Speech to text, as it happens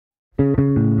Never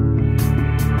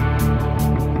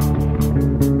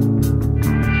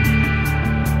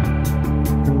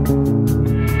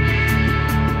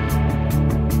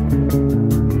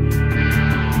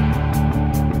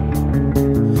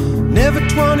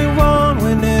 21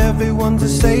 when everyone's a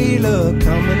sailor,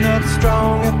 coming up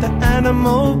strong at the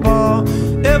Animal Bar.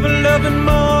 Ever-loving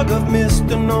mug of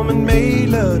Mr. Norman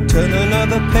Mailer, turn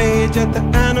another page at the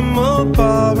Animal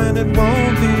Bar. And it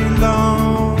won't be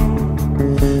long,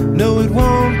 no it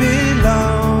won't be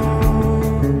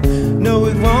long, no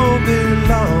it won't be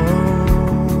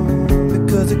long,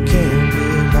 because it can't be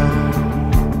long.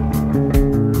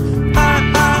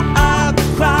 The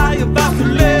cry of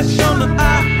isolation, the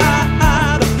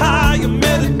higher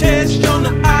meditation,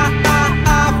 the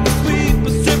for sweet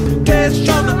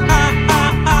precipitation, the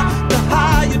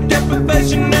higher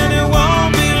deprivation, and it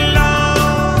won't be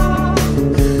long,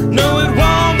 no it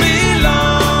won't be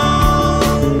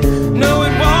long, no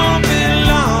it won't be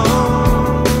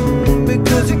long,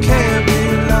 because it can't be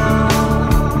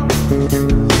long.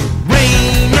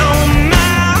 Rain on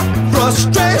my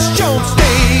frustration,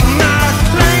 stake my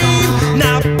claim,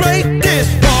 now break this,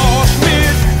 wash me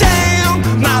down,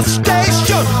 my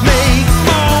station makes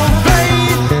more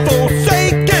rain,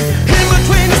 forsaken, in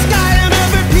between the sky and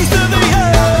every piece of the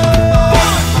earth.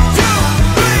 1, 2,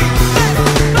 3,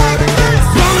 like this.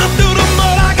 Running through the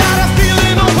mud, I got a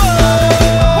feeling of world.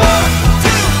 1,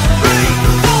 2, 3,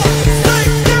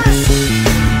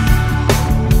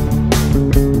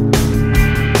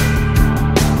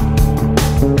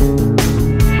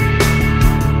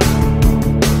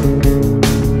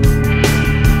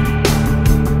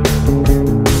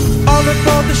 all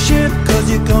aboard the ship, 'cause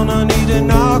you're gonna need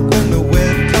an arc. When the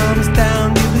wave comes down,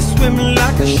 you'll be swimming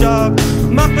like a shark,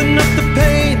 mopping up the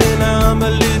pain, and I'm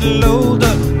a little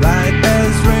older, right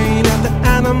as rain at the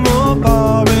Animal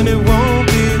Bar. And it won't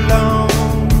be long,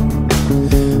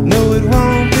 no it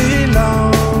won't be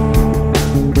long,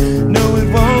 no it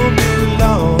won't be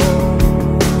long,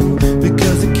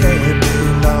 because it can't be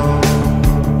long.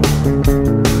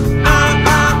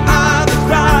 The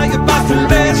cry of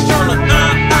isolation,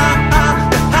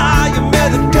 the higher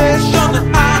meditation,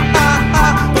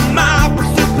 for my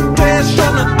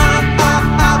precipitation,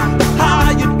 the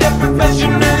higher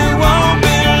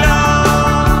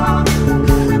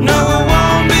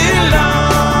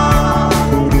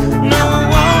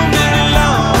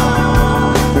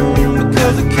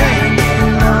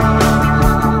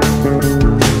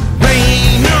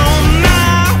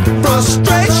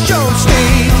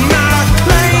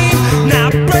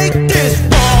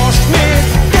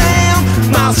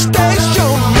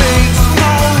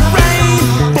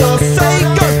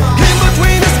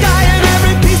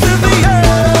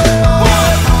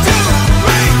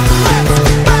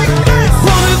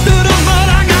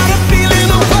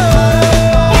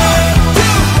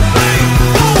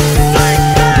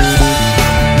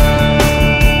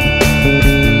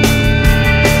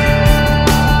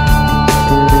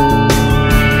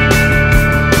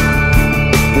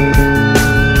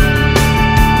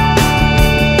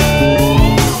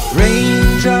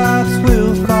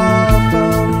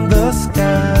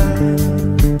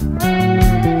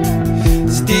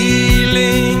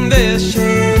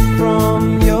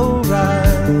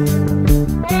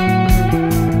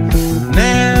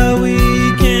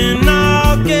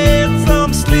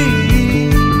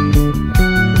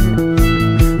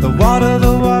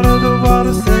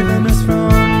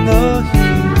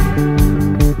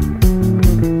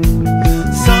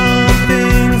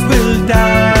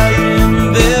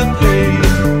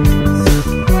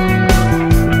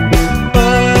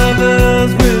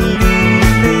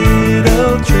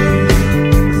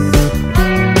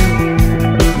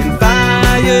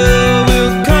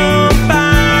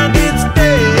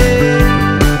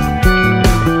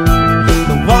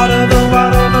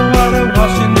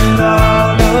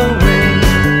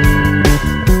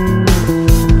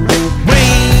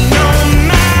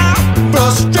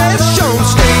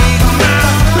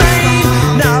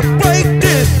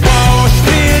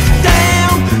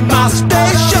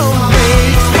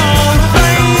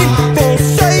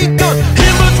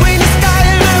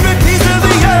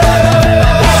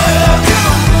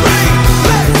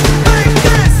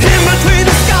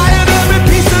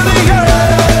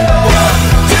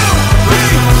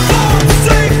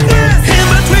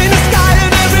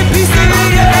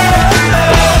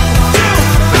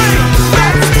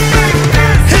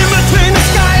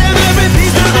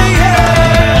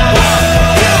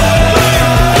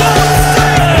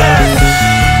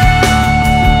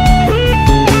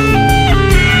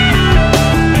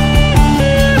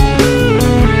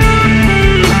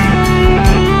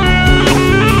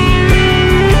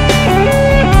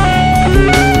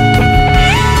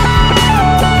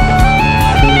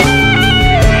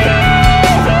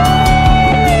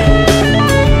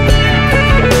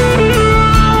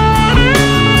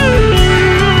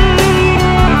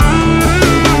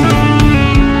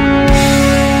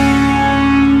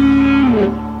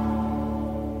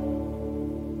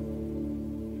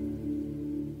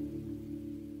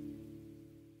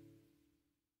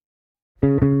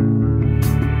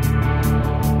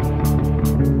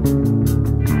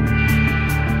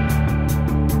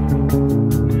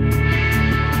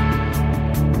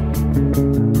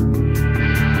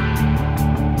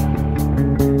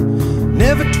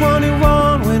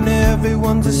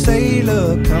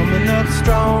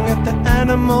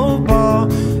animal bar.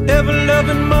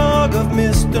 Ever-loving morgue of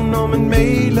Mr. Norman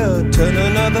Mailer. Turn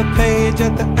another page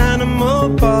at the animal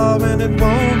bar, and it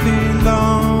won't be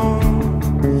long.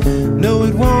 No,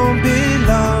 it won't be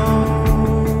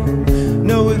long.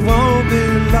 No, it won't be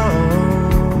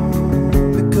long,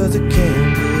 because it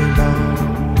can't be long.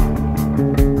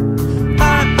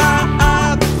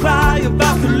 The cry of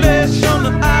oscillation.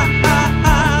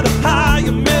 The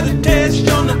higher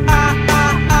meditation.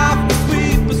 The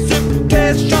sweet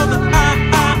precipitation.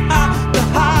 The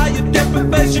higher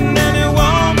deprivation, and it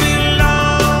won't be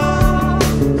long.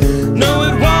 No,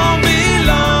 it won't be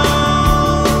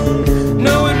long.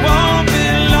 No, it won't be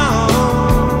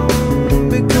long,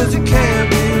 because it can't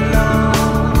be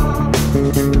long.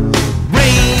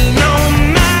 Rain on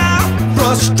my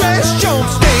frustration,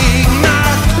 stake my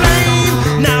claim.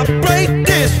 Now break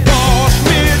this, wash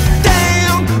me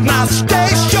down. My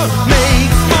station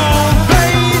makes more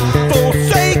rain,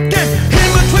 forsaken, in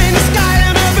between the sky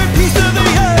and every piece of the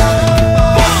earth.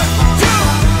 1, 2,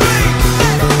 3,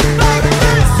 like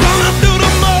this. Running through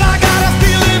the mud, I got a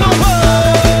feeling of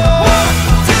world. 1,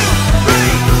 2,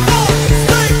 3, 4,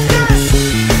 like this.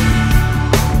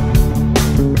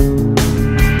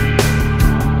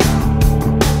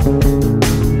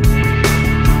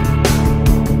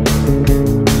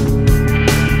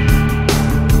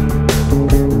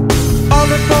 All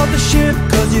aboard the ship,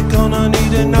 'cause you're gonna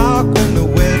need an arc. When the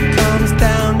wet comes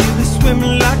down, you'll be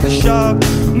swimming like a shark,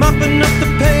 mopping up the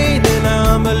pain. And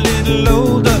I'm a little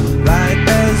older, right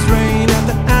as rain at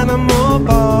the animal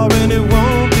bar, and it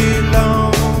won't be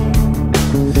long.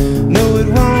 No, it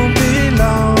won't be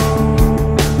long.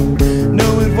 No,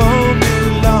 it won't be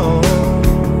long,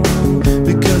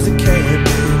 because it can't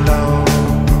be long.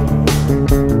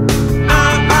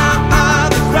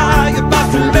 The cry of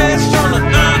oscillation.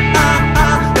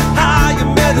 The higher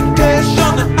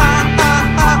meditation. The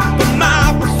my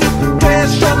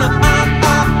precipitation.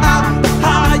 The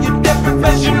higher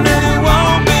deprivation, and it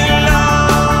won't be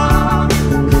long.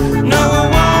 No, it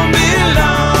won't be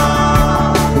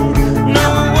long. No,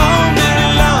 it won't be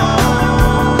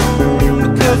long,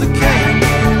 because it can't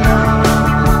be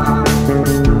long.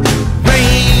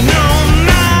 Rain on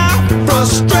my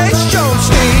frustration,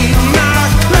 state my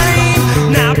claim.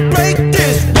 Now break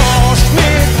this, wash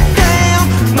me down.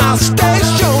 My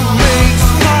station makes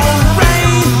more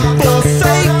rain,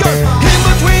 forsaken, in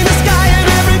between the sky and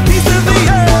every piece of the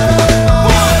earth.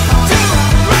 1, 2,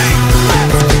 3,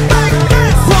 let's make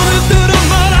this. Running through the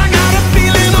mud, I got a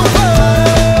feeling of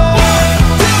world. 1,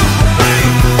 2, 3,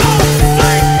 4,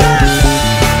 like this.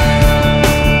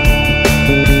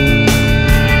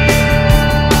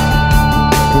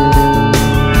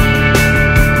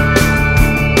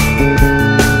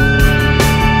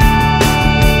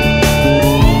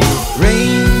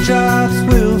 Raindrops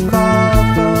will fall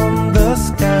from the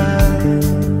sky,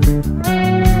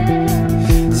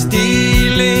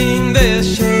 stealing their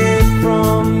shade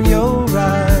from your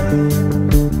eyes.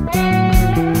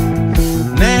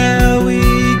 Now we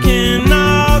can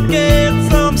all get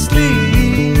some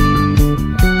sleep.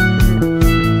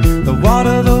 The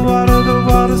water, the water, the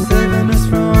water, saving us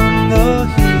from the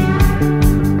heat.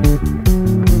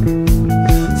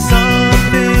 Some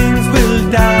things will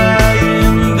die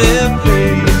in their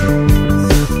place,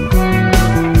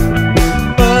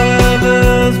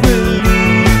 others will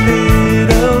leave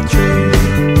little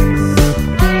trace,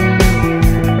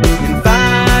 and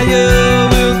fire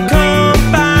will come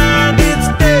find its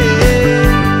day.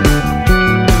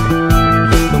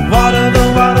 The water, the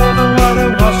water, the water,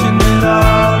 washing it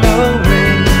all away.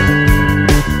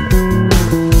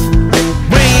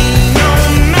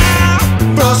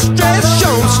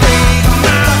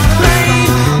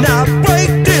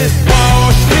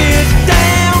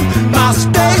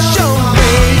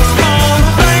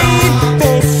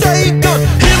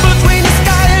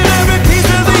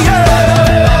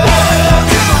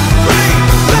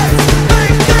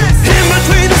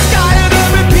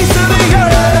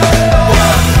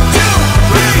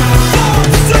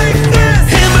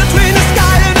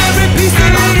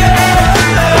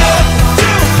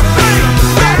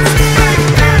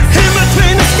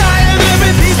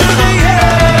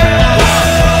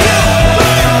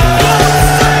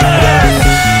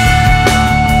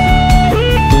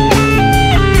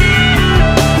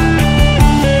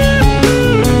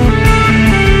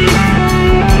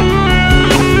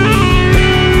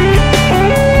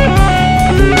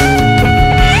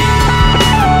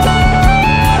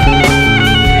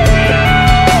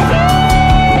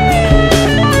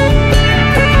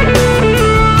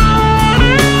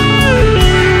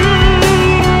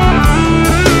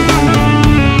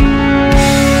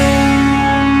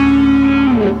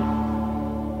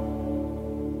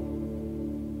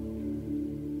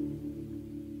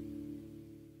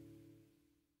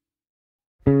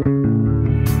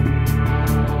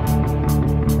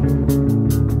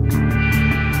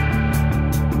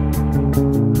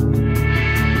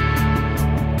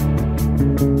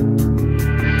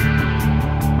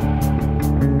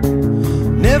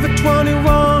 Never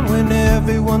 21 when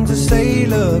everyone's a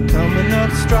sailor, coming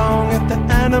up strong at the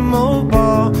Animal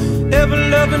Bar.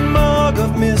 Ever-loving mug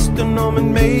of Mr.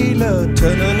 Norman Mailer,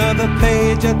 turn another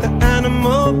page at the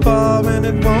Animal Bar. And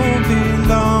it won't be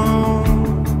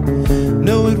long,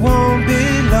 no it won't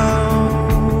be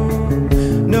long,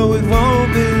 no it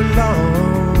won't be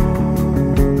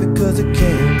long, because it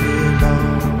can't be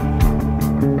long.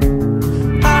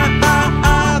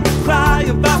 The cry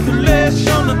of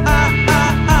isolation, the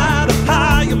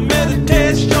higher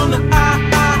meditation, the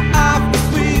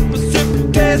sweet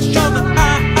precipitation, the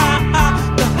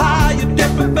higher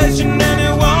deprivation, and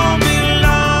it won't be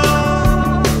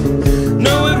long,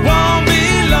 no it won't be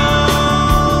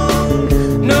long,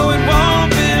 no it won't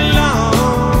be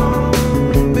long,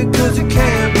 because it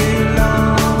can't be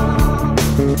long.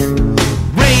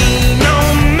 Rain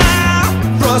on my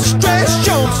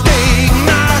frustration, stake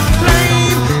my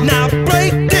claim, now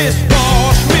break this,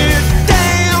 wash me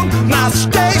down, my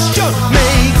station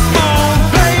makes more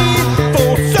rain,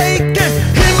 forsaken,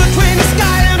 in between the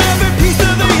sky and every piece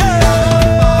of the earth.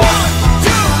 1,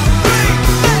 2, 3,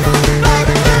 like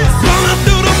this, running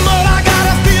through the mud, I got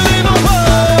a feeling of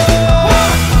world.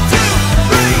 1, 2,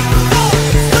 3, 4,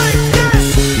 like this.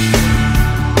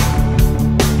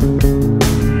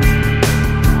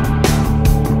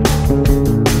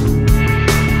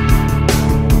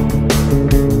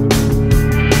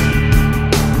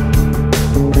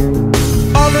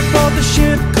 All aboard the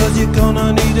ship, cause you're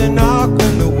gonna need an arc.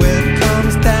 When the wave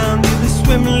comes down, you'll be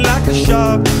swimming like a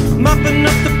shark, mopping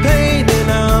up the pain, and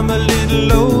I'm a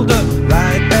little older,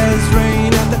 right as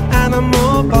rain at the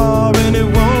Animal Bar. And it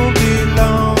won't be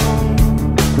long,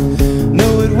 no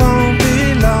it won't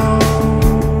be long,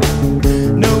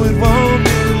 no it won't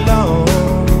be long,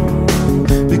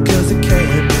 because it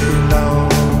can't be long.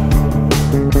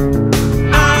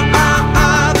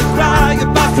 The cry of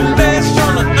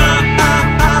isolation, the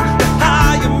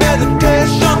higher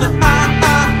meditation, the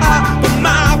but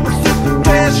my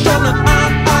precipitation, the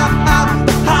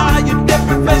higher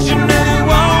deprivation, and it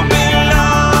won't be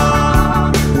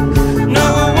long, no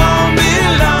it won't be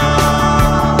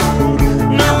long,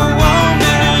 no it won't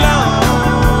be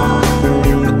long,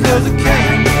 because it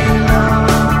can't be long.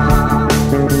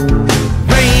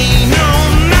 Rain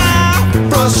on my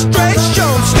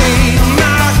frustration, stake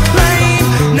my claim,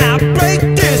 now break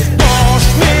this, wash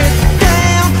me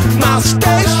down, my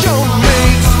station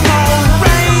makes more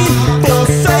rain,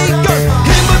 forsaken,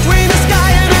 in between the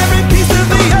sky and every piece of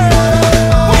the earth.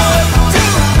 1,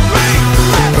 2, 3,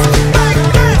 let's make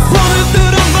this, running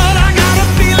through the mud, I got a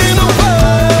feeling of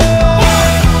world.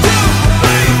 1, 2,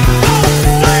 3, 4,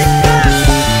 like this.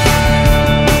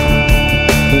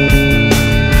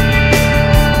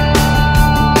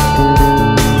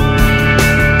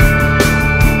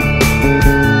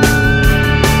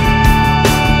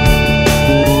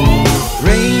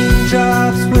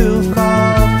 Raindrops will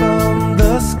fall from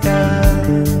the sky,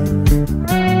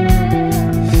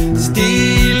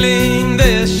 stealing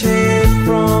their shade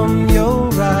from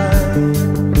your eyes.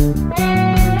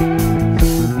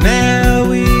 Now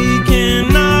we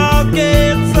can all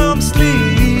get some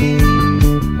sleep.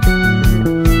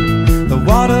 The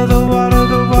water, the water,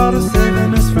 the water,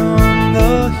 saving us from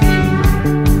the heat.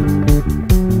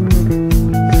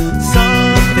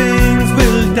 Some things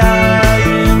will die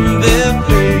in their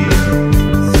place,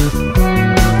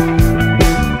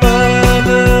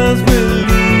 others will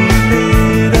leave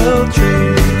little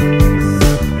trace.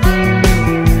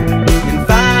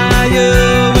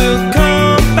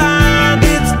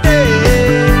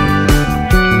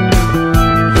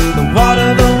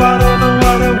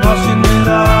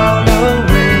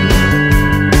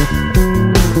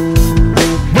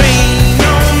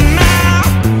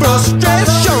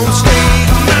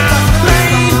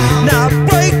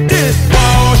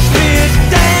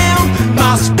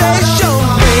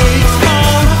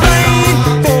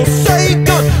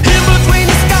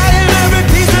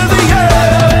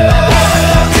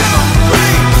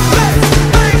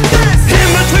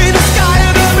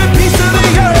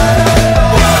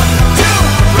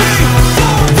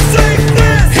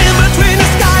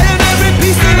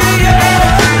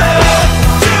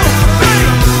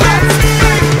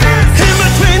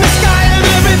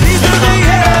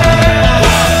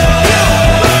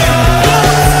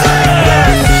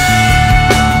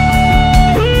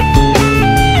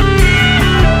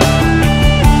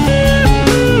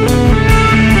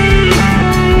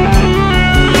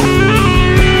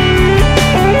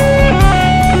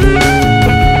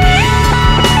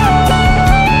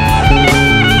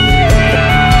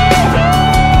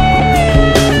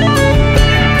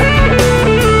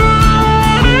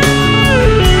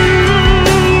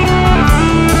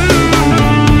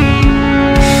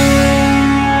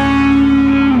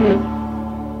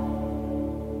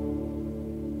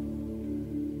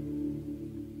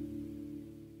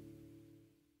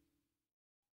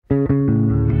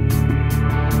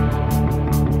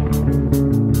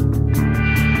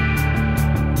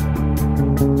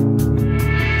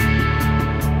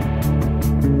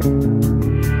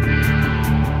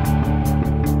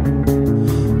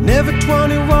 Never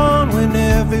 21 when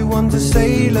everyone's a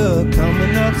sailor,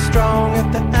 coming up strong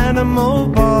at the Animal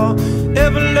Bar.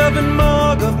 Ever-loving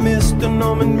morgue of Mr.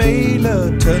 Norman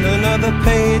Mailer, turn another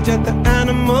page at the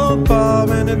Animal Bar.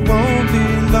 And it won't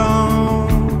be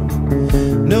long,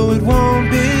 no it won't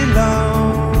be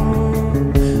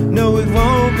long, no it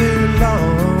won't be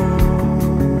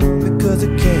long, because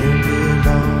it can't be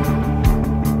long.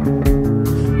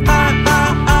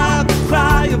 The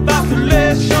cry of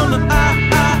population, the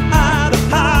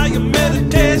higher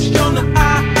meditation, the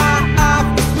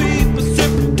for sweet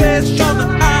precipitation, the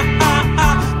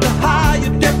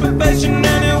higher deprivation,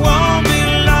 and it won't be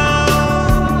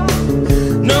long,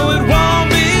 no it won't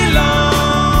be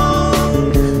long,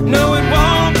 no it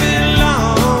won't be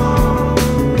long,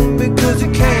 because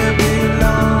it can't be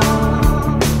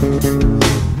long.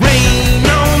 Rain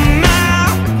on my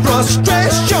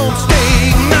frustration,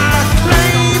 stake my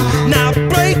claim, now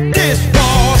break this,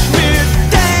 wash me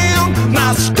down, my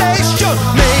station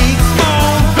makes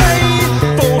more rain,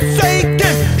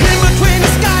 forsaken, in between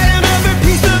the sky and every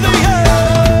piece of the earth.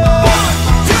 1,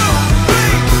 2,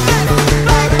 3,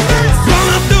 like this.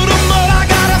 Running through the mud, I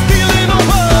got a feeling of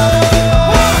world.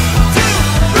 1, 2,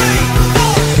 3,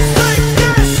 4, like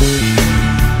this.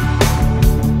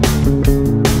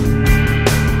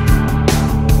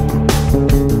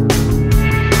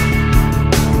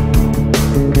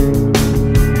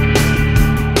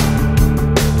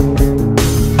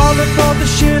 All aboard the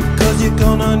ship, cause you're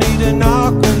gonna need an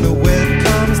arc. When the wave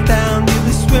comes down, you'll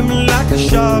be swimming like a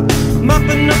shark,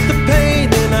 mopping up the pain,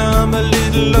 and I'm a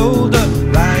little older,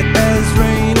 right as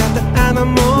rain at the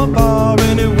Animal Bar.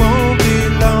 And it won't be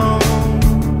long,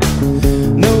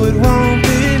 no it won't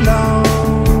be long,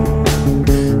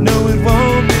 no it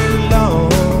won't be long,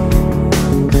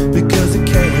 because it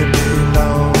can't be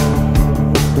long.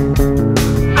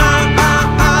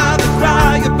 The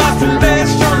cry of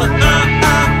population, the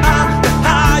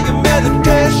higher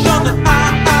meditation, the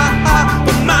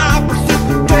for my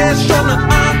precipitation, the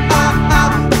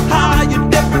higher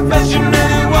deprivation,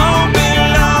 and it won't be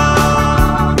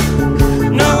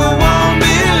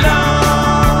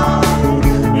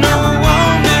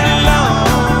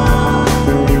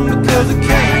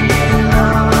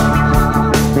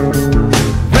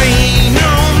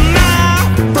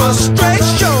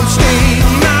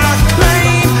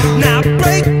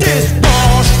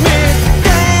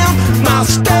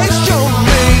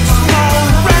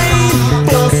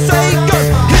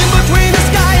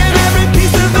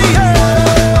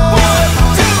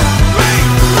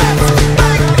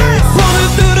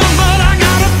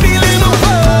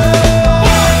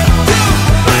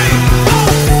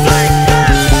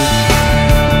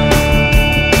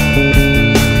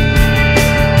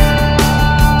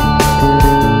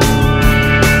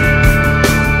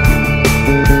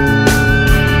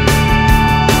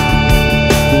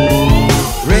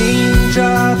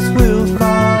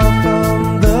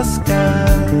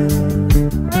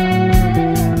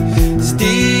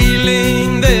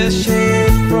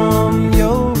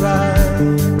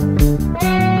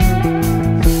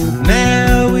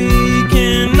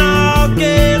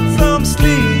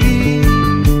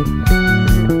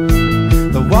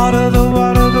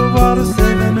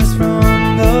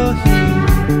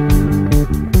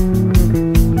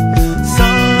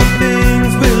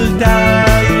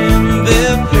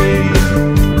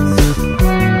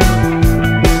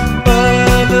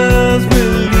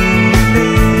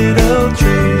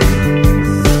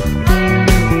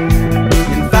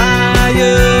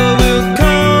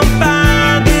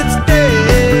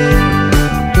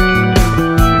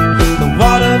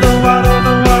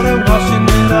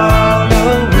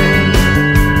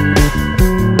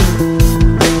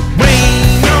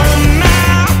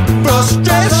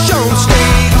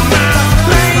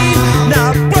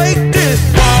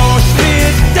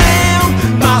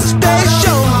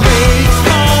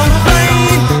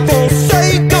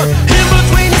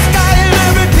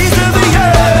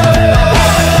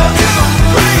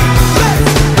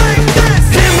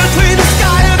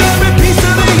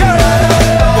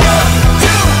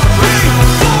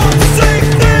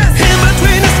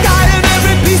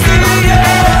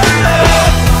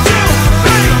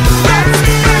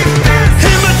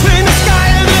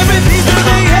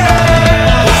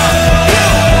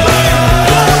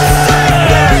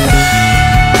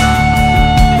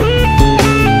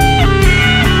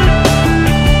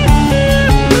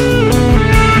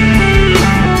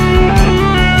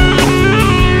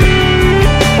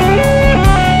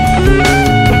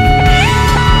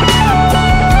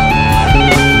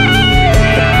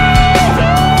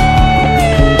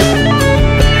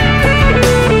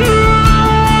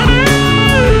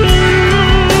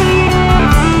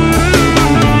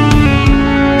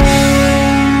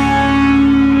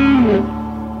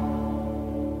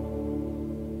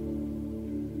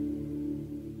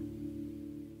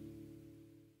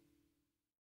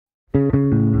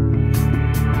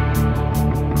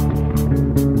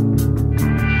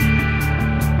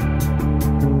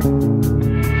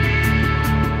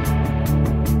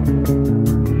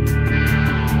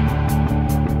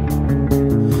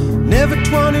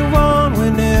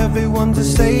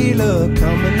mailer,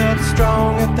 coming up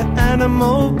strong at the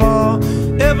Animal Bar.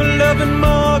 Ever-loving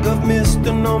mug of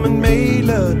Mr. Norman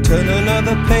Mailer, turn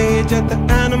another page at the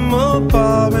Animal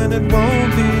Bar, and it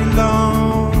won't be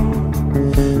long.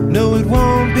 No, it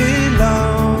won't be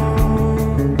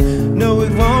long. No,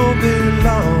 it won't be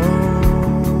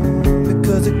long,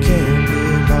 because it can't be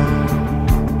long.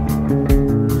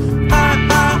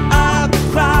 The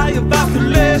cry of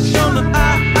oscillation, the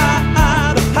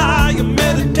higher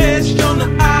meditation, the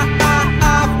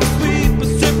for sweet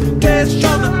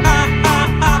precipitation,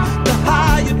 the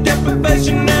higher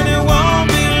deprivation, and it won't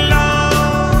be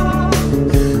long.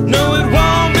 No, it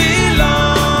won't be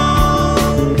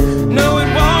long. No, it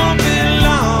won't be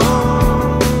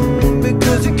long,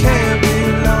 because it can't be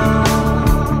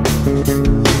long.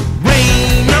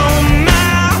 Rain on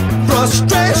my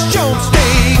frustration,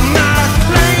 stake my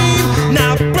claim.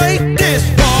 Now break this,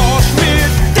 wash me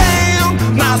down.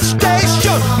 My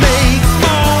station makes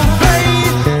more rain,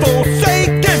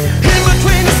 forsaken in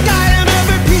between the sky and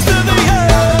every piece of the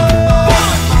earth.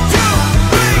 1, 2,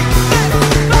 3, let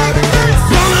it like this.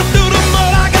 Running through the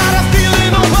mud, I got a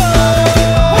feeling of world.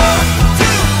 1,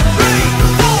 2, 3,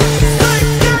 4, like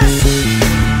this.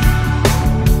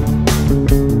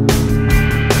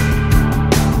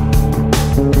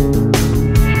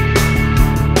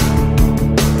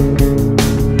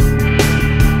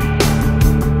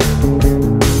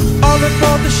 All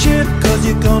aboard the ship, 'cause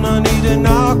you're gonna need an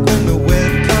arc. When the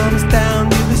wet comes down,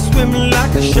 you'll be swimming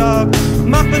like a shark,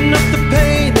 mopping up the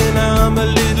pain. And I'm a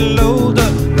little older,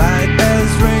 light as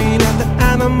rain at the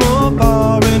Animal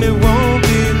Bar, and it won't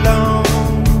be long.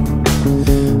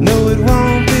 No, it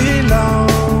won't be long.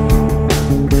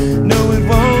 No, it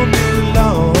won't be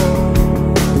long,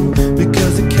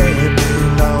 because it can't be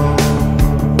long.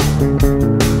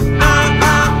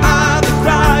 The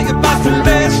cry of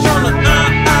oscillation, the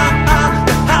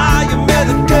higher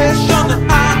meditation, the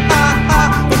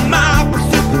for my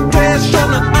precipitation,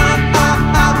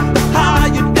 the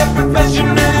higher deprivation,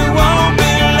 and it won't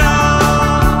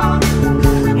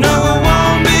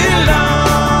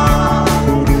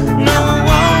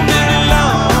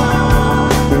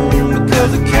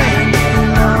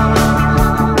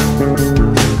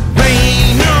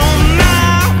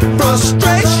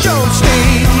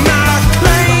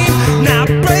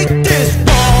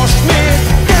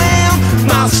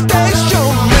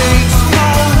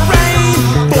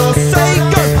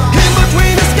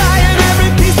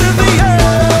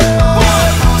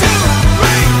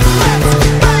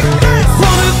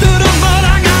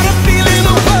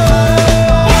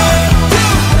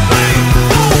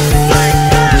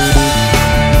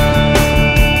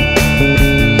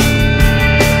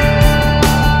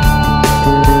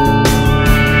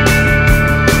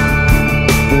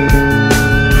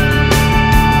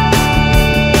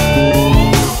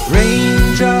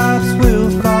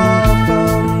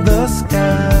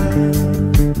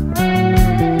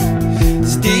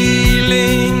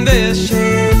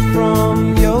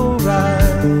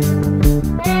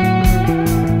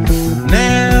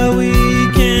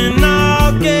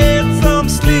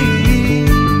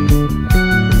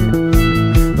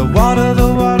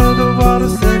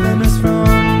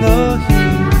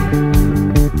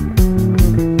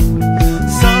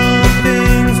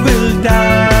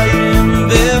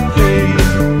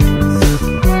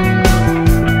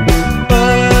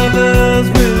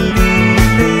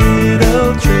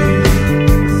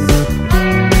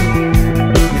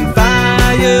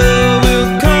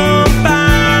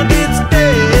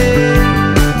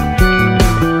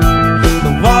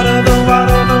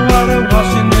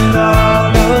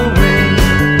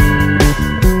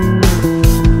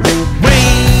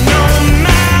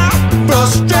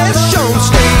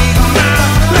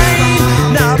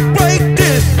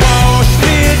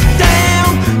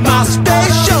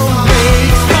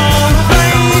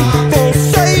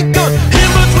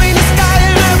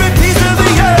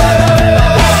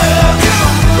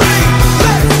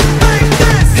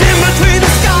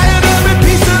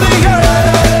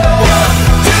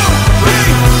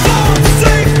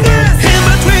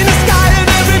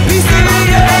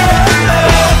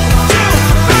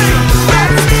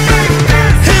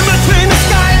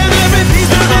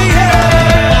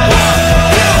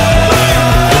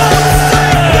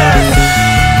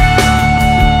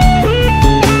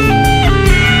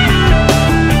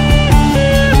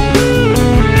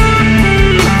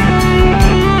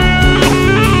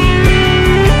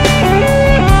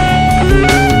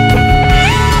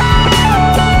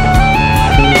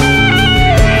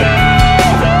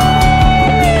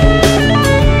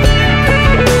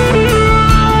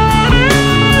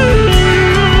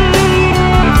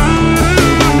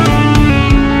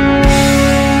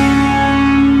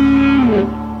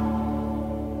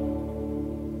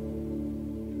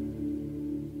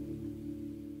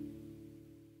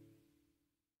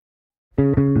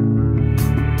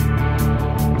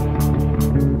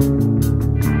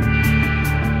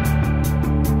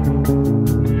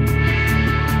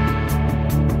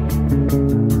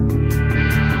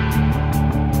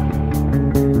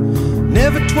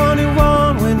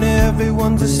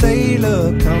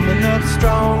Baker, coming up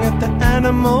strong at the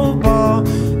Animal Bar.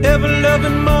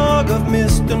 Ever-loving morgue of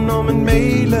Mr. Norman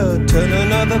Mailer. Turn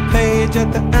another page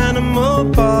at the Animal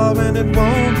Bar, and it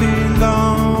won't be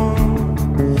long.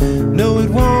 No, it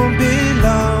won't be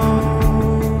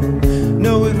long.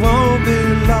 No, it won't be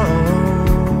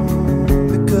long,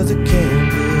 because it can't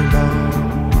be long.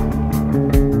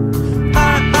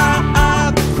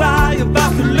 The cry of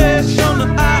isolation.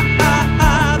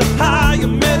 The higher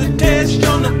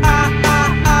meditation. The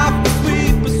for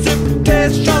sweet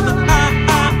precipitation.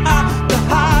 The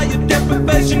higher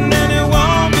deprivation, and it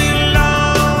won't be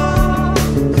long.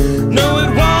 No,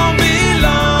 it won't be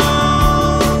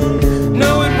long. No,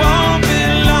 it won't be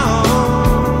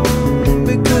long,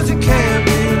 because it can't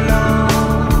be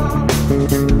long.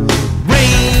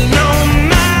 Rain on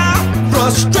my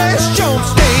frustration,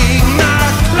 stake my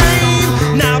claim.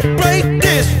 Now break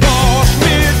this, wash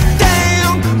me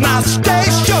down. My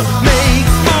station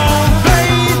makes more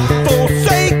rain,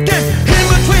 forsaken, in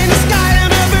between the sky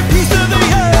and every piece of the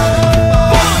earth.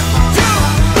 1, 2,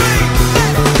 3,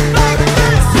 let's make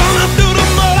this. Running through the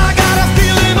mud, I got a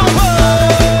feeling of world.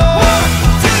 1,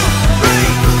 2, 3,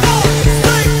 let's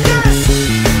make this.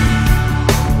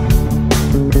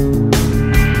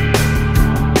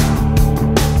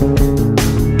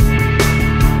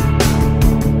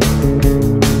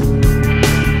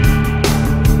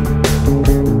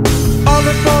 All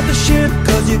aboard the ship,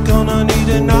 'cause you're gonna need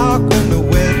an arc. When the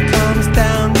wet comes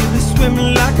down, you'll be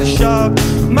swimming like a shark,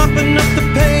 mopping up the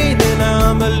pain. And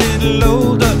I'm a little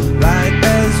older, right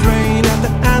as rain at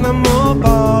the Animal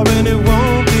Bar, and it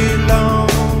won't be long.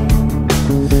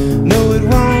 No, it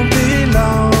won't be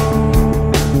long.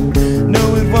 No,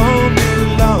 it won't be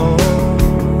long,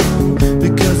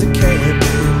 because it can't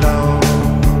be long.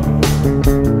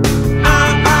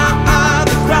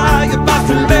 The cry of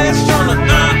isolation.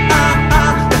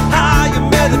 The higher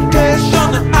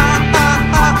meditation.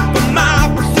 For my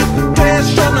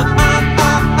precipitation.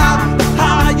 The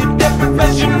higher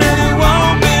deprivation, and it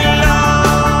won't be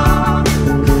long.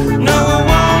 No, it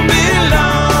won't be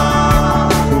long.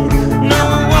 No,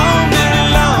 it won't be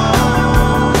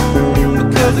long,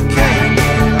 because it can't be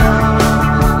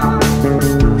long.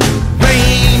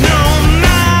 Rain on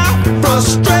my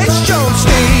frustration,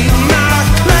 stake my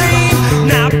claim.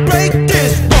 Now break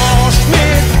this, wash me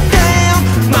down.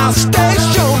 My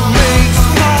station makes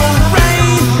more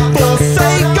rain,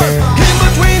 forsaken, in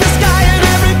between the sky and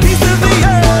every piece of the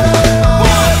earth.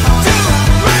 1, 2,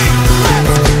 3,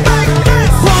 let's make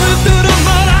this. Running through the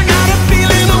mud, I got a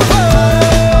feeling of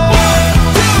world. 1,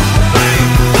 2, 3,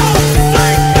 let's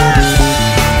make this.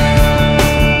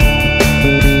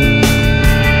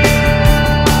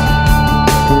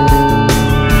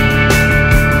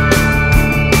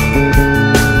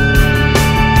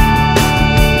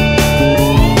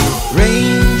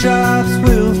 Raindrops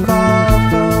will fall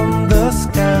from the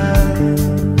sky,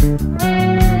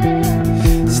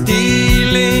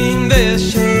 stealing their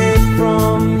shade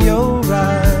from your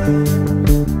eyes.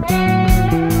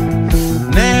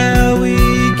 Now we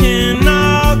can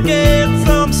all get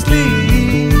some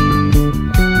sleep.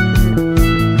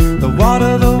 The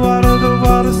water, the water, the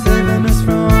water, saving us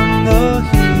from the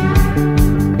heat.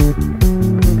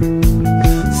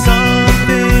 Some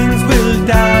things will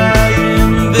die in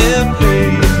their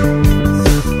place,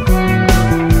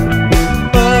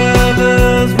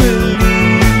 others will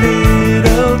leave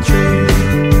little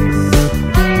trace.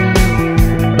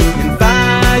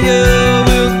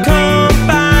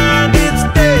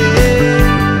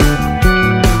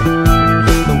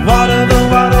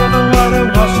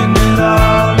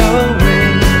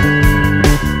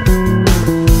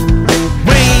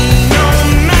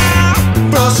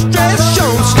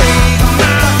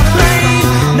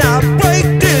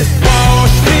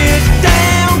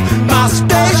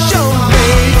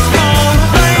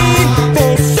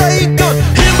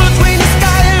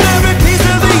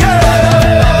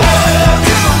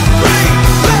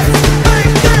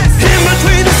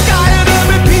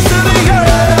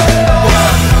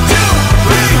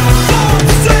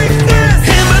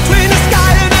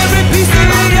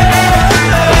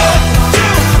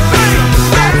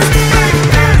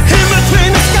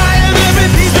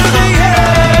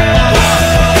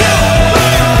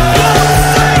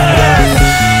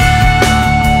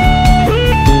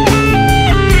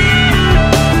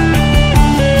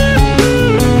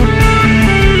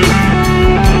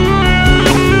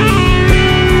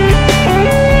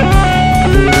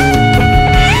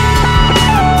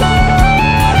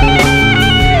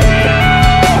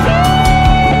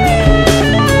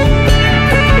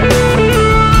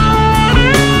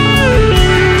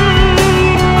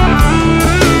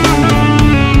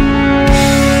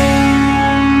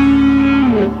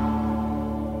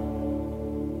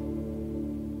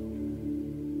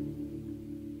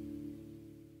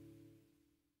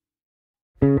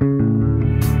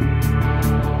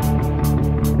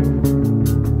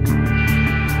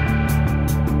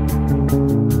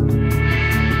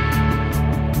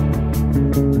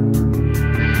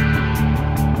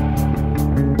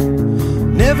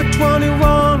 Ever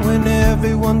 21 when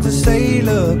everyone's a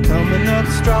sailor, coming up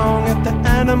strong at the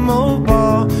Animal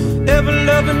Bar. Ever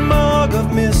loving Marg of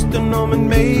Mr. Norman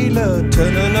Mailer,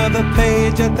 turn another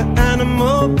page at the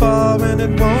Animal Bar. And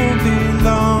it won't be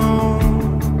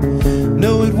long,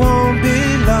 no it won't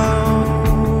be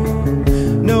long,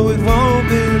 no it won't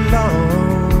be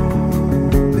long,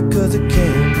 because it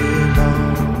can't be long.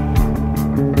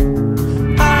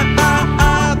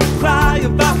 The cry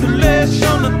of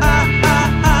isolation, the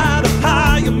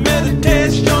higher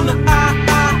meditation, the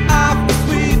for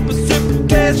sweet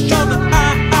precipitation, the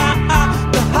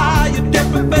higher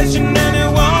deprivation, and it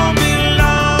won't be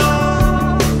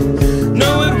long, no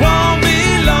it won't be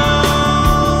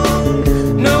long,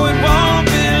 no it won't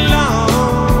be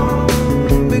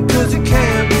long, because it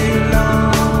can't be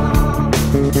long.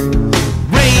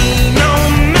 Rain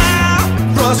on my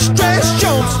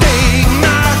frustration, stake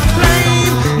my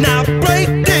claim, now break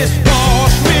this,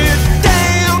 wash me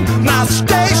down, my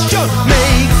station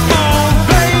makes more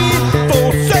rain,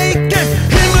 forsaken,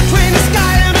 in between the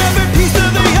sky and every piece of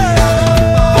the earth.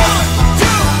 1,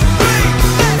 2, 3,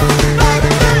 like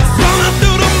this. Running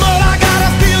through the mud, I got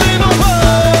a feeling of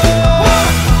world.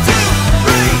 1, 2,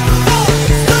 3,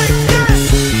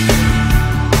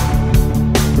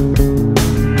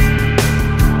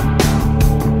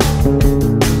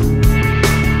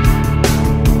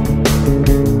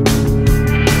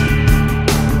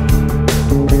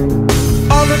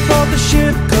 all aboard the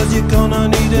ship, cause you're gonna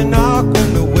need an arc.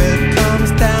 When the wet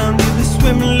comes down, you'll be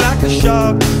swimming like a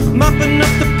shark, mopping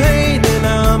up the pain, and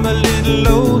I'm a little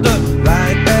older,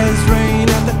 right as rain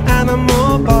at the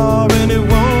Animal Bar. And it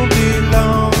won't be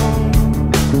long,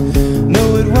 no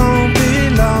it won't be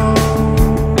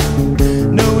long,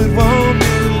 no it won't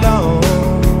be long,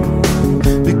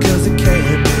 because it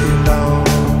can't be long.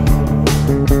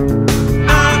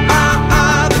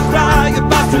 The cry of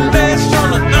isolation,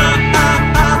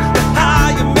 the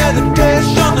higher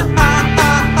meditation,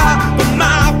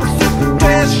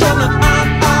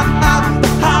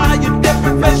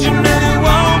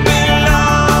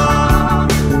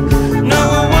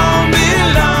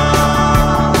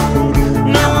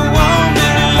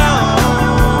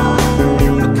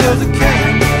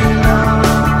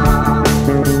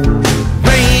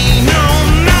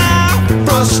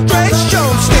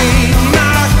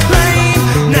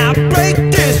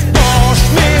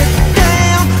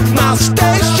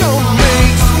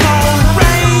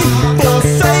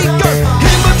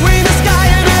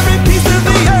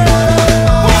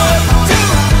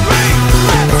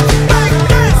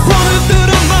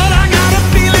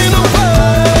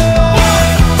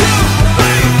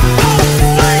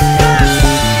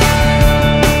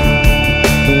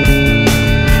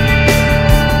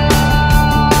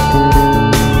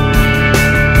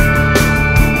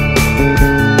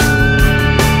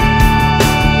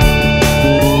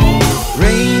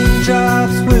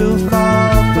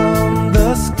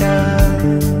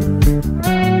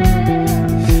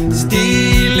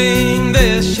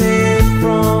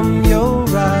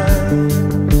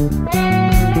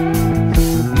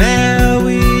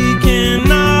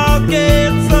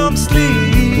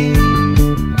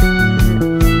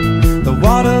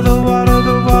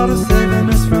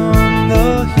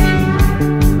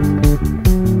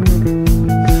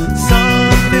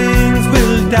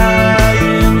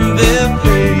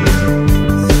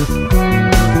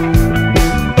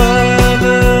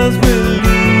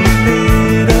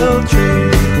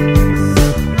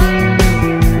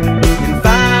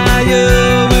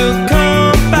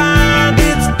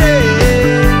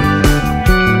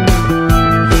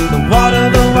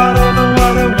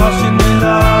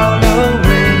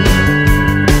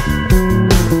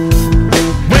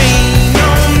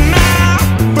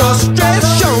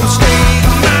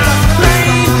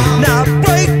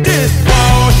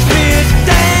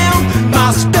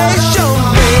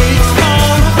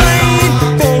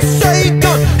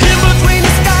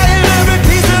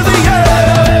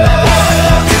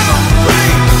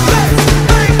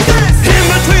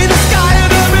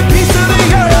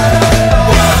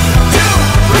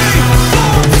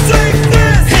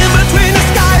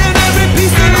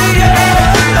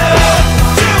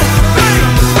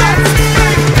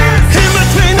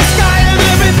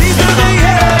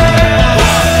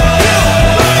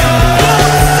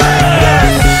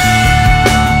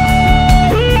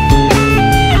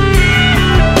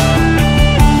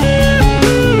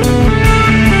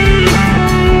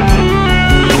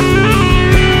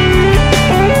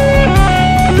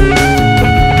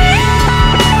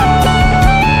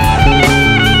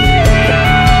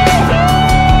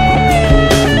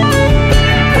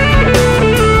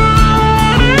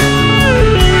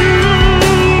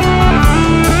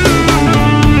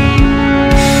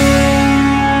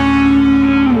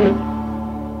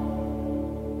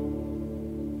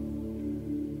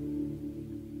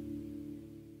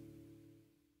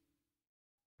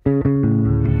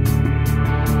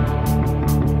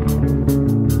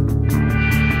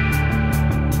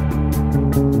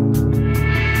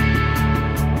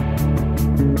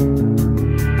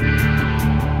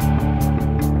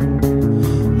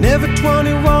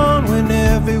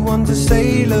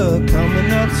 Mailer,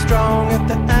 coming up strong at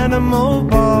the Animal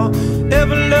Bar.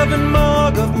 Ever-loving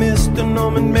morgue of Mr.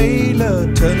 Norman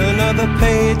Mailer, turn another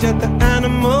page at the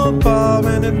Animal Bar,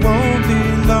 and it won't be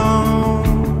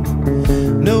long.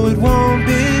 No, it won't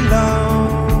be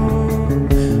long.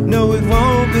 No, it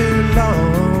won't be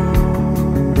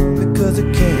long, because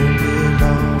it can't be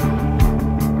long.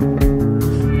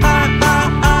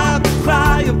 The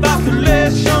cry of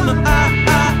isolation, the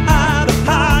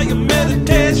higher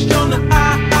meditation, the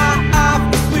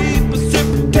sweet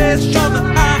precipitation,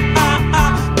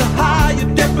 the higher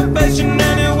deprivation,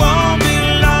 and it won't be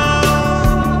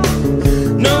long.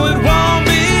 No, it won't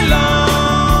be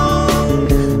long.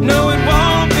 No, it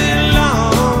won't be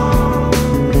long,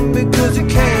 because it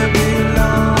can't be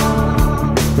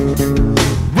long.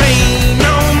 Rain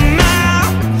on my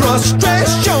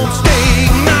frustration,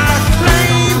 stake my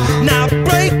claim. Now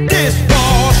break this,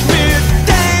 wash me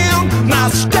down. My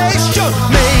station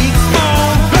makes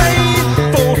more rain,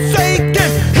 forsaken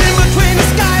in between the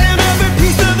sky and every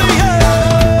piece of the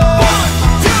earth. 1,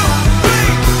 2, 3,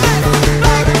 let's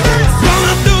like this.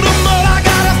 Running through the mud, I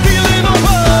got a feeling of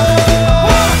love.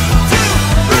 1, 2,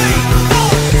 3,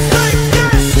 4, like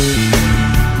this.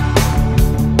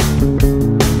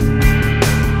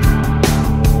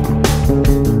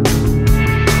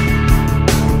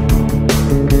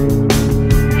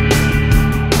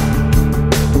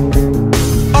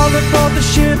 All aboard the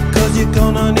ship, 'cause you're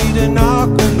gonna need an arc.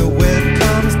 When the wet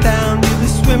comes down, you'll be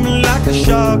swimming like a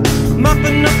shark,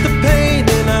 mopping up the pain.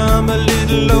 And I'm a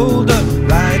little older,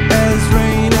 right as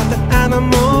rain at the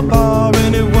Animal Bar,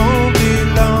 and it won't be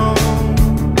long.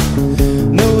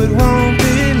 No, it won't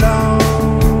be long.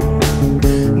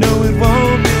 No, it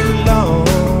won't be long,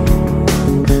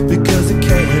 because it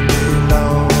can't be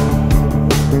long.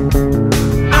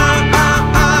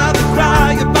 The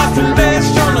cry of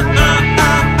isolation, the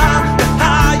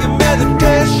higher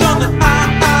meditation, the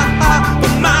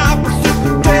my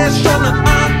precipitation, the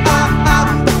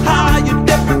higher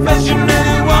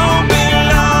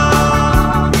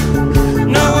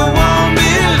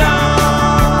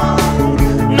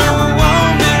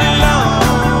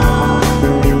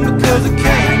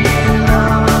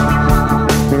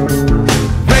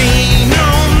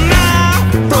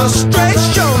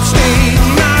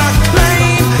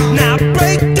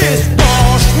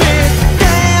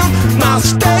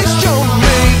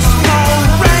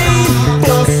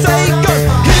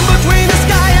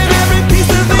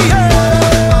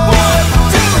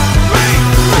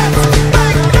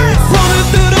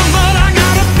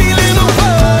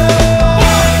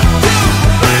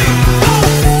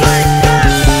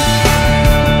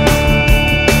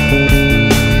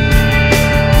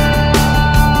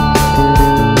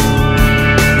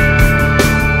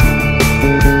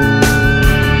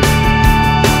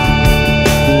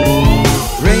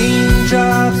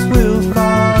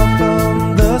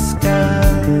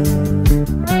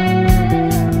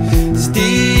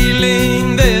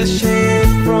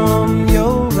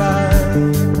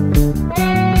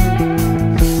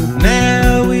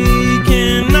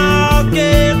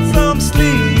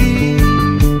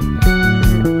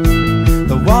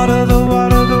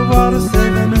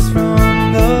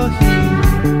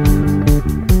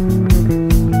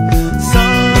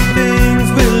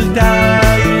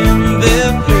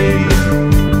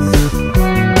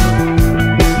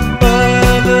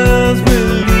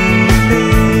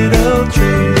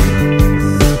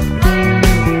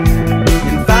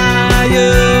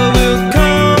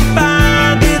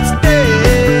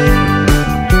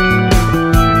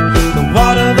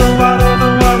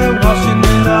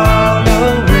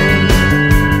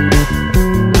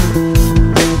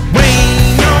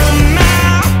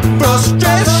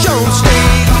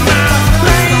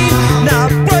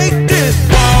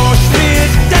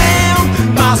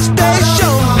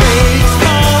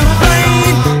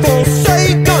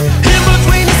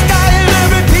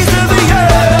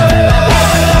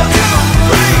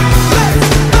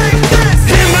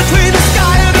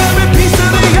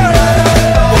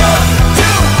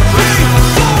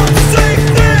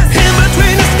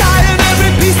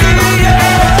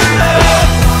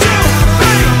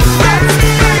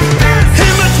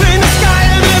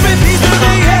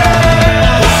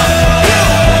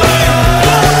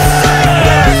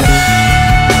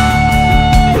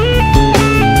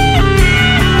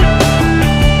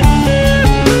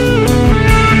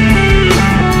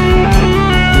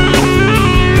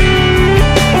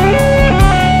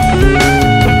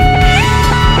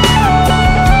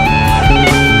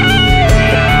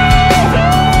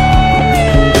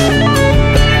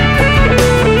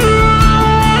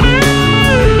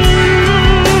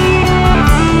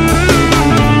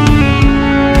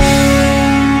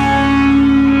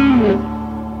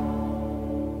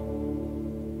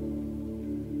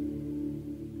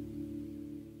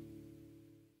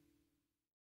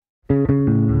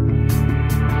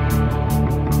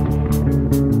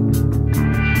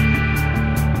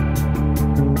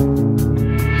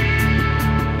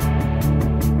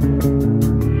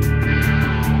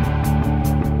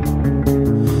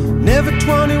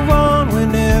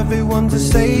one's a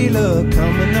sailor,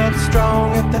 coming up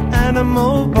strong at the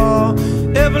Animal Bar.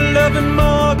 Ever-loving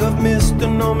morgue of Mr.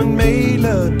 Norman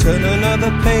Mailer. Turn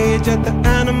another page at the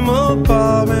Animal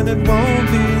Bar, and it won't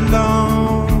be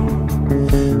long.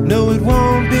 No, it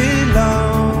won't be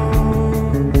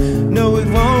long. No, it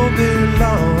won't be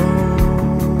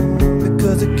long,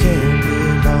 because it can't be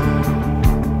long.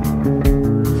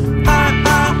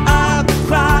 The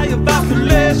cry of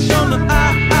isolation.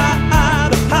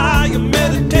 The higher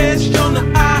meditation. The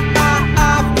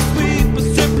for sweet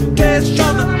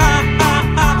precipitation.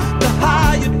 The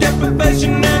higher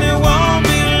deprivation, and it won't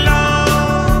be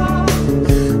long.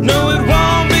 No, it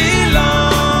won't be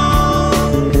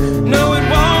long. No, it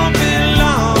won't be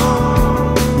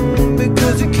long,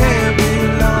 because it can't be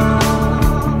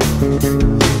long.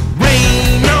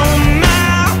 Rain on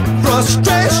my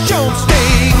frustration,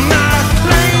 stake my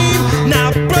claim. Now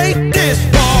break this,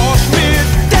 wash me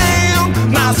down.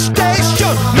 My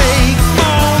station makes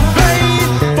more rain,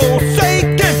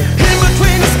 forsaken, in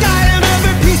between the sky and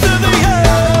every piece of the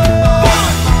earth.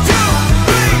 1, 2,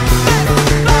 3,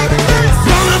 like this.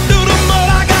 Running through the mud,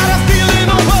 I got a feeling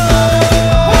of world.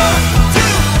 1,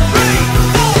 2, 3,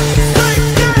 4, like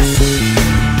this.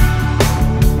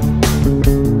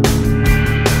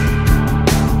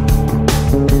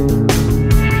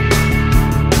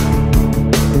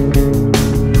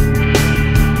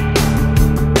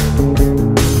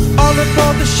 All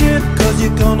aboard the ship, 'cause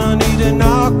you're gonna need an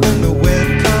arc. When the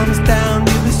wave comes down,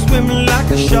 you'll be swimming like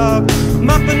a shark,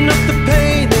 mopping up the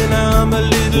pain. And I'm a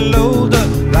little older,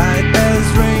 right as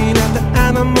rain at the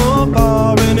Animal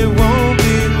Bar, and it won't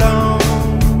be long.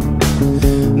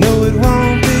 No, it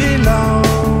won't be long.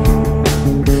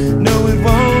 No, it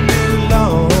won't be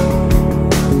long,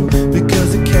 because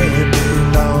it can't be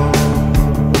long.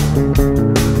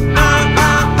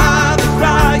 The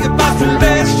cry of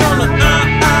isolation.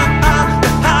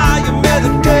 The higher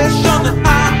meditation.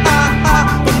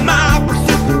 For my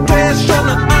precipitation.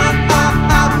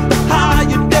 The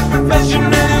higher deprivation,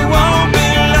 and it won't be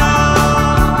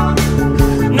long.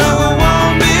 No, it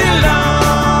won't be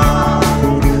long.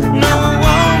 No, it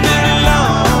won't be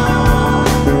long,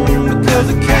 because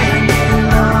it can't be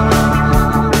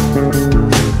long.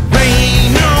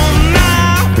 Rain on my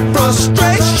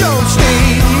frustration,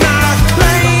 state my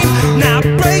claim. Now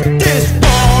break this,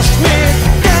 wash me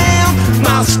down.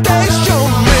 My station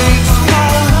makes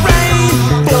more rain,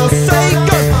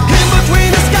 forsaken, in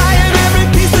between the sky and every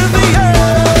piece of the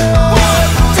earth. 1,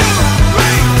 2,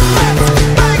 3, let's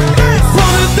make this.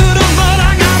 Running through the mud,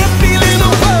 I got a feeling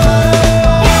of world.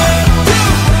 1, 2,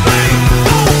 3,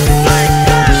 4, like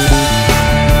this.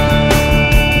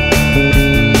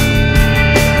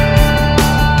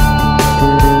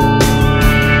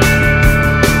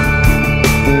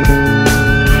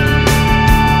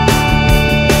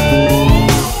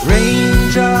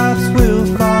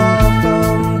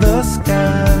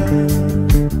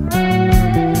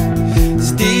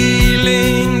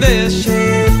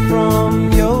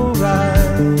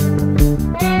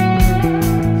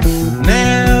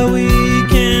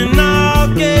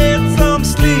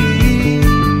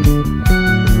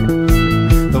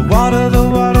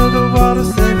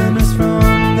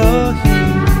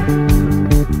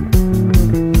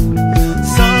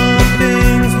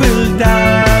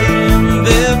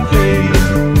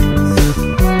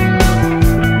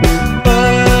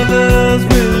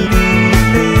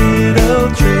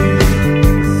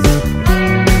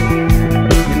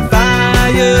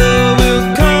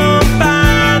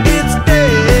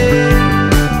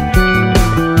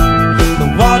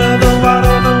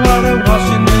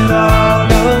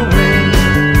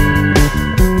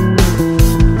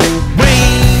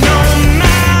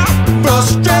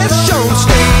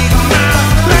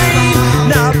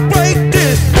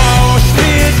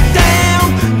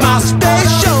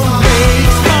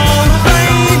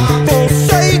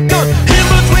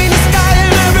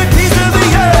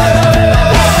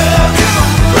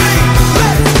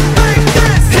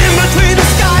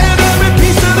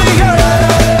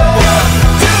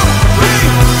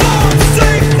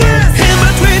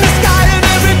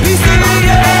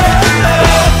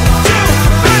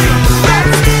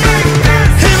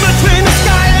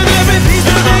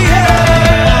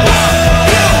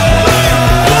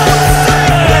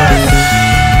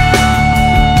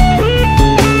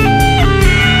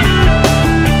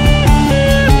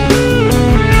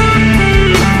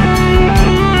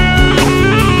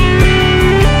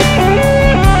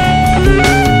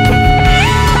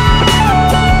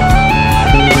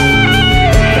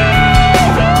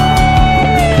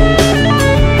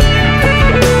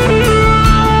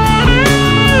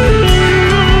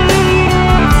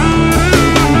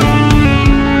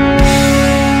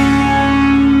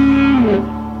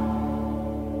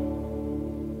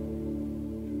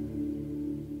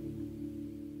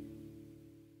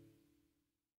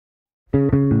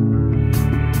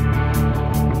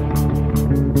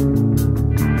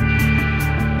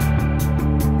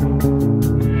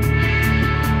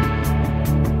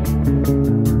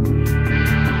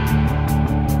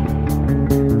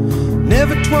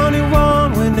 Never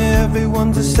 21 when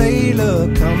everyone's a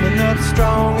sailor, coming up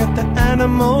strong at the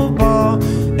Animal Bar.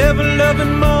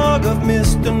 Ever-loving mug of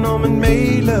Mr. Norman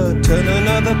Mailer, turn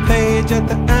another page at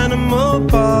the Animal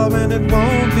Bar. And it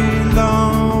won't be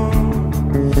long,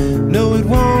 no it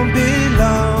won't be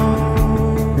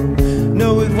long,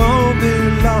 no it won't be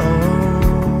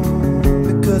long,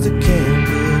 because it can't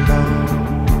be long.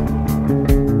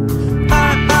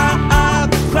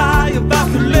 The cry of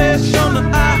vacillation, the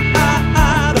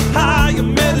higher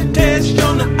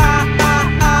meditation, the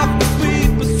sweet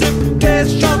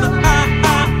precipitation, the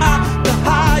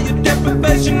higher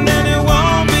deprivation, and it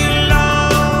won't be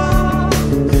long,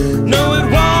 no it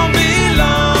won't be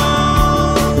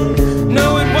long, no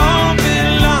it won't be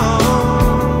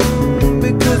long,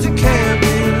 because it can't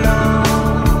be long.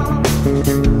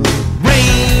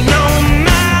 Rain on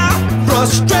my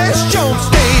frustration,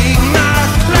 stake my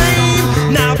claim,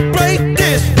 now break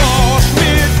this, wash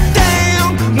me down,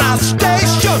 my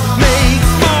station makes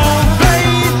more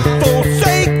rain,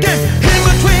 forsaken, in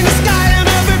between the sky and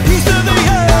every piece of the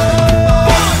earth.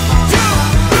 1, 2,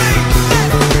 3,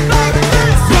 like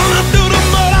this. Running through the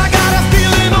mud, I got a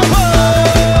feeling of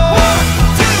world. 1,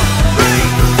 2, 3,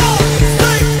 4,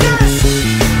 like this.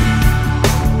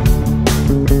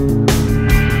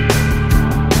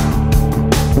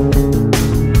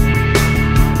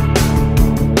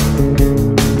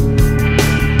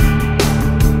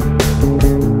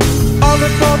 All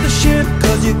aboard the ship,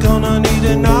 cause you're gonna need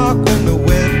an arc. When the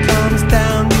wet comes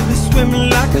down, you'll be swimming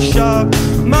like a shark,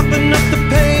 mopping up the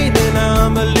pain, and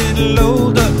I'm a little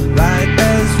older, right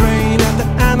as rain at the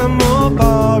Animal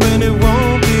Bar. And it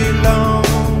won't be long,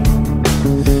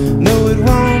 no it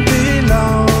won't be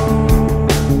long,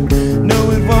 no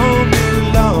it won't be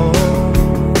long,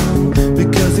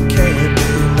 because it can't be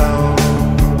long.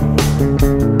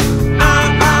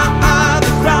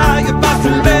 The cry of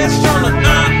vacillation, the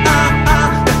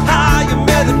higher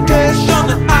meditation,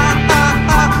 the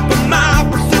my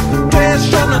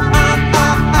precipitation,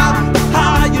 the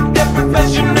higher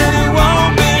deprivation, and it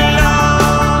won't be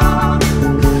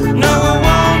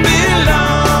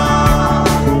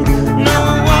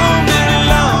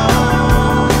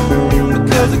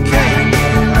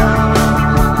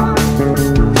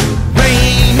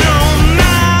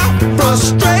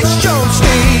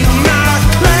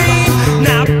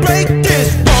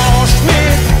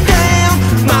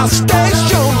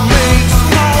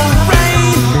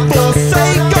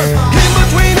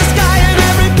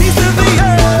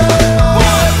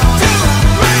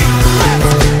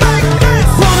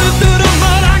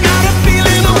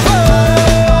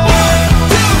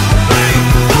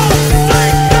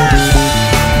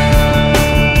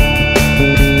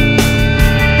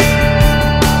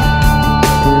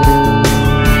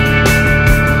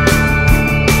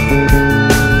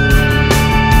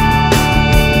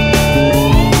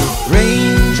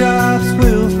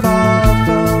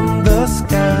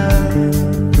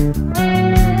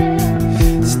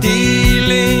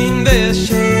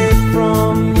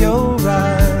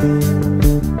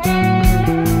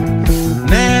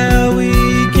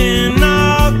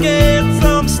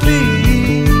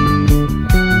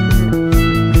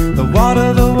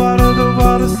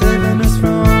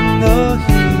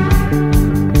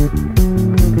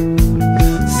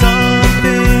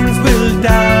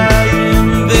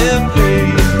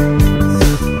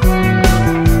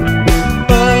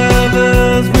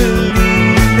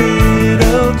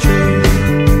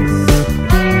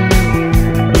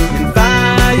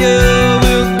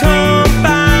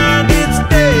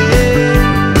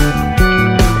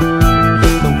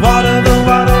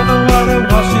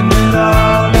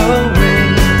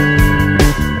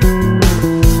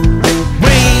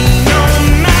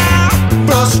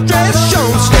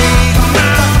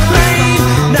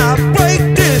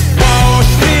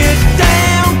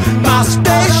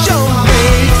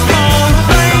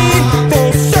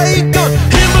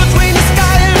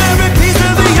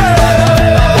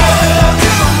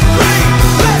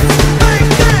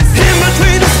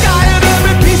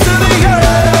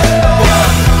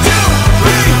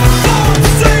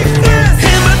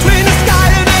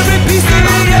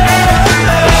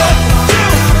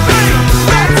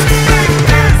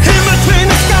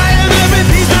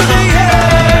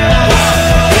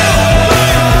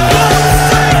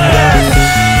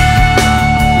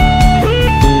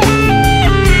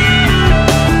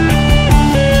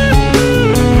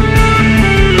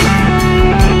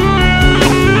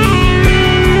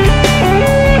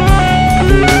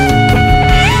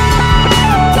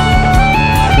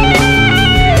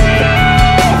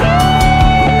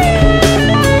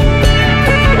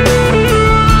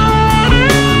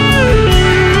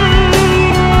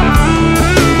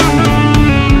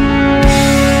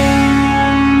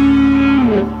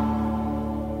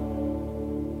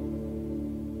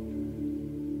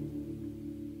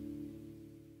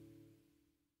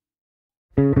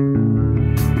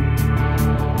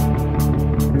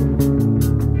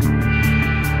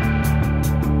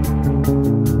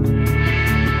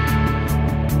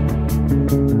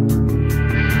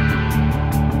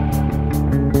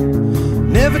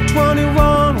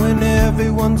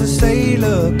comes a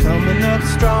sailor, coming up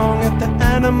strong at the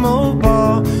Animal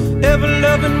Bar.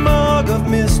 Ever-loving morgue of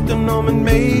Mr. Norman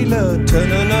Mailer. Turn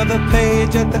another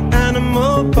page at the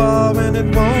Animal Bar, and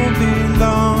it won't be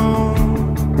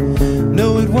long.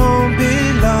 No, it won't be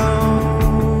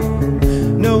long.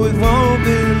 No, it won't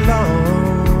be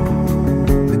long,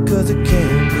 because it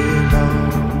can't be long.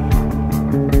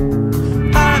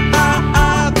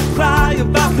 The cry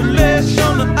of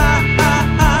oscillation, the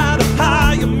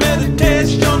higher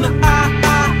meditation, the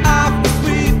for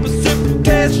sweet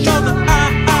precipitation,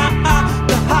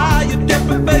 the higher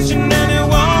deprivation, and it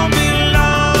won't be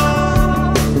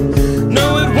long. No,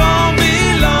 it won't be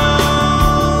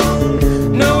long.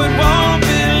 No, it won't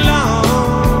be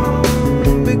long,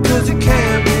 because it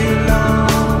can't be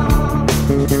long.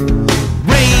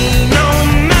 Rain on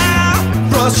my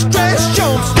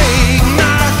frustration, stake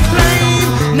my claim.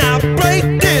 Now break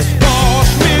this,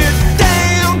 wash me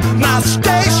down. My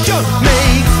station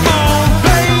makes more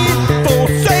pain,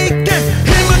 forsaken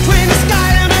in between the sky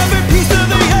and every piece of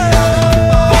the earth.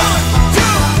 1,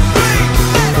 2, 3,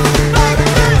 like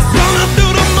this. Running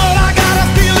through the mud, I got a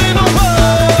feeling of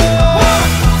world.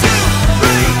 1, 2,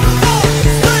 3, 4,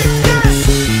 like this.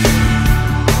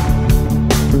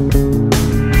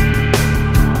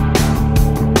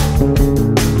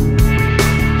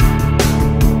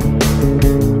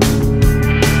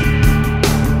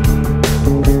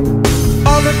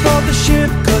 All aboard the ship,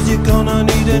 'cause you're gonna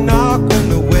need an arc. When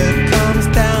the wave comes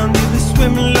down, you'll be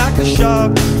swimming like a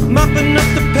shark, mopping up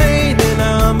the pain. And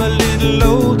I'm a little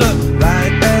older,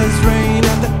 right as rain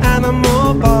at the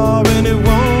Animal Bar, and it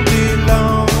won't be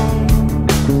long.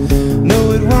 No,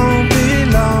 it won't be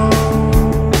long.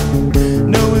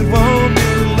 No, it won't be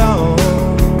long,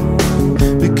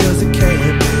 because it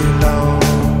can't be long.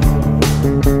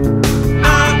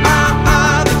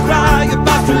 The cry of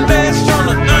oscillation,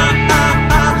 the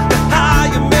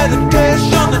higher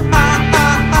meditation, the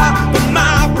for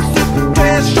my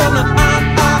precipitation, the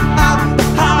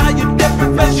higher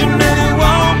deprivation, and it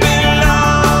won't be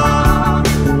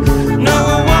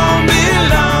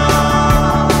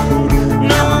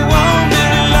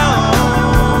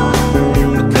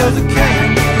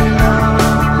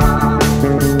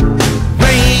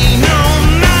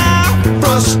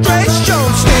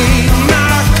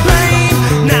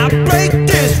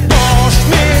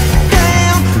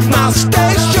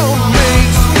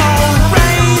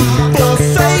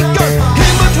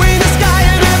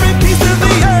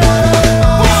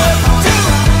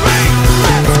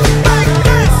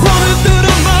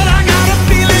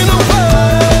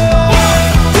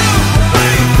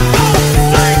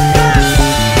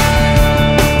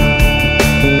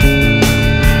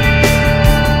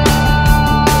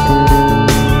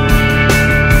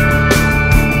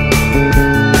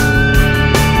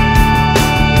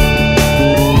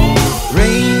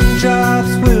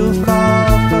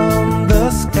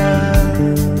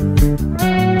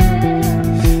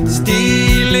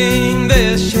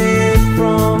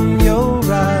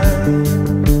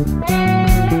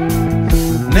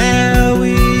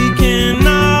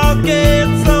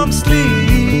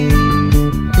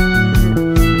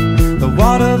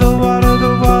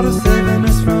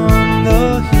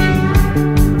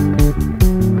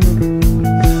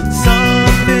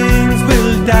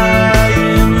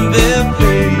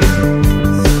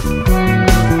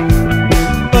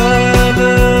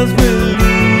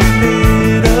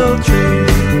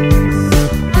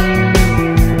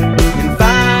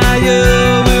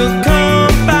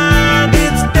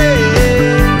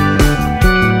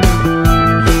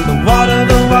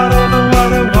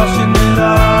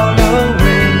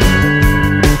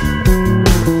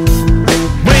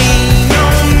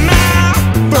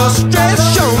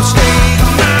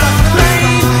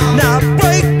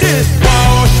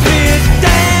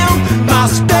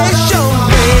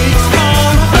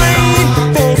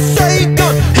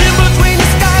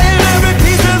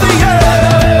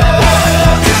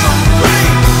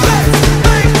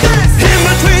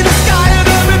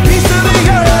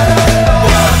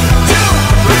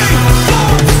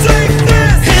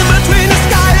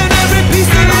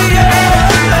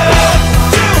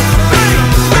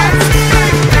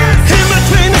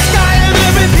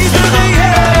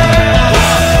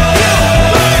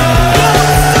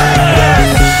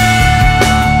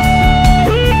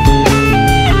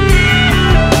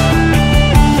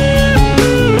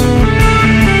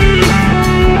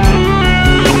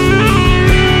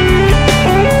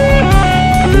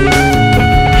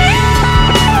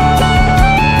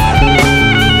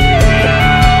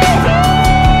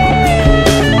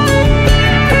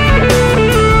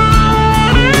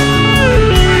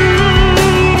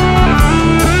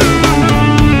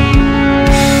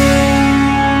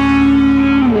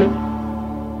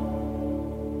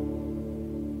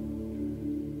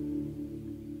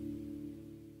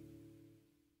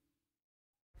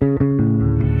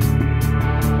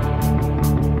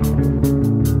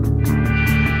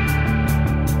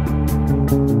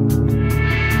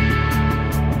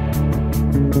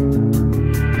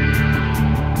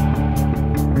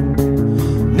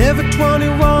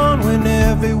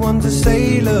a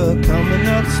sailor coming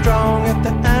up strong at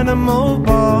the Animal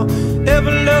Bar.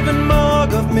 Ever-loving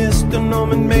morgue of Mr.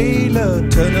 Norman Mailer.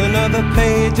 Turn another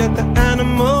page at the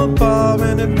Animal Bar,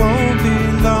 and it won't be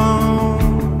long.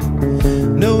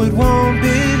 No, it won't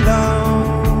be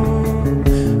long.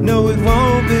 No, it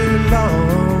won't be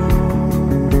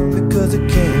long, because it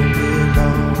can't be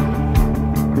long.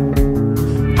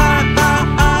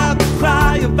 The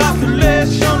cry of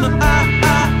oscillation, the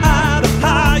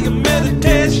higher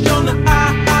meditation, the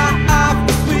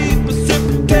for sweet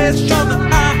precipitation,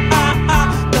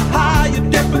 the higher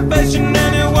deprivation,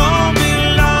 and it won't be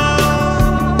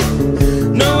long.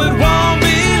 No, it won't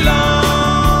be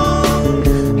long.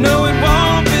 No, it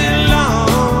won't be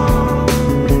long,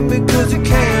 because it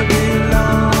can't be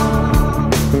long.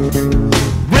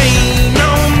 Rain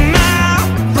on my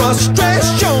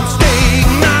frustration, stake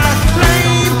my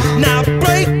claim. Now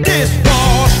break this,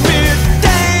 wash me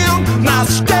down. My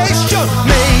station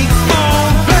makes on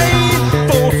blade,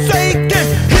 forsaken,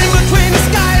 in between the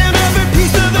sky and every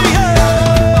piece of the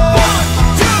earth. 1,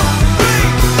 2, 3,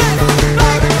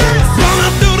 like this.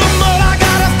 Running through the mud, I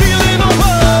got a feeling of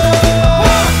world.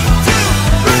 1, 2,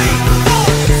 3, 4,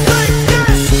 like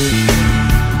this.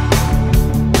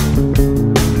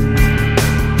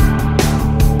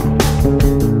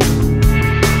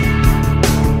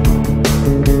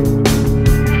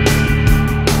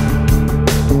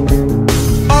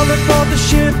 All aboard the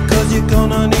ship, 'cause you're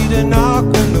gonna need an arc.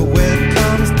 When the wave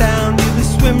comes down, you'll be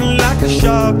swimming like a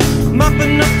shark,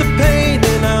 mopping up the pain,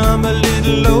 and I'm a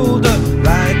little older.